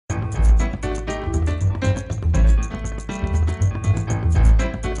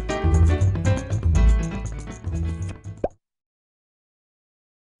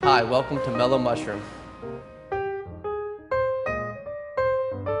Hi, welcome to Mellow Mushroom.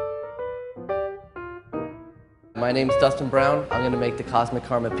 My name's Dustin Brown. I'm gonna make the Kosmic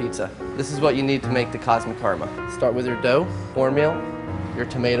Karma Pizza. This is what you need to make the Kosmic Karma. Start with your dough, cornmeal, your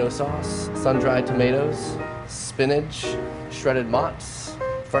tomato sauce, sun-dried tomatoes, spinach, shredded mozz,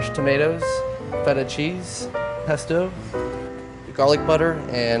 fresh tomatoes, feta cheese, pesto, garlic butter,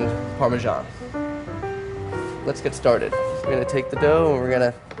 and Parmesan. Let's get started. We're gonna take the dough and we're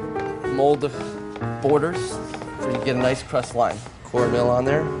gonna mold the borders so you get a nice crust line. Cornmeal on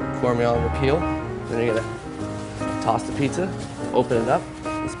there, cornmeal on your peel. Then you're gonna toss the pizza, open it up.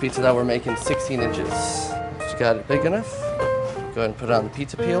 This pizza that we're making 16 inches. Once you got it big enough, go ahead and put it on the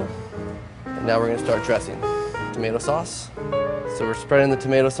pizza peel. And now we're gonna start dressing. Tomato sauce. So we're spreading the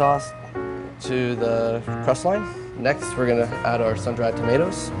tomato sauce to the crust line. Next, we're gonna add our sun-dried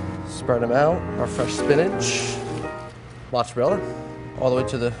tomatoes. Spread them out. Our fresh spinach, mozzarella, all the way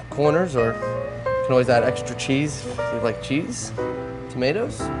to the corners, or you can always add extra cheese if you like cheese.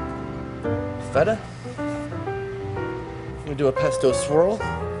 Tomatoes, feta. We do a pesto swirl.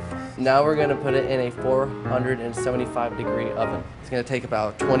 Now we're gonna put it in a 475-degree oven. It's gonna take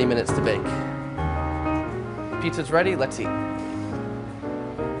about 20 minutes to bake. Pizza's ready, let's eat.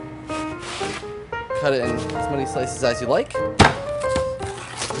 Cut it in as many slices as you like.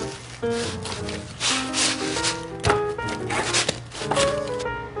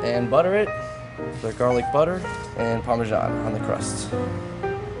 And butter it with garlic butter and Parmesan on the crust.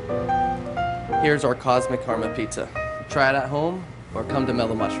 Here's our Kosmic Karma Pizza. Try it at home or come to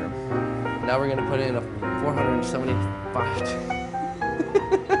Mellow Mushroom. Now we're gonna put it in a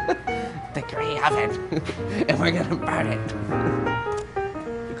 475 degree oven and we're gonna burn it.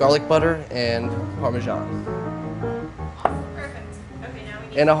 Garlic butter and Parmesan. Perfect. Okay, now we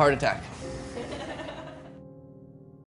need And a heart attack.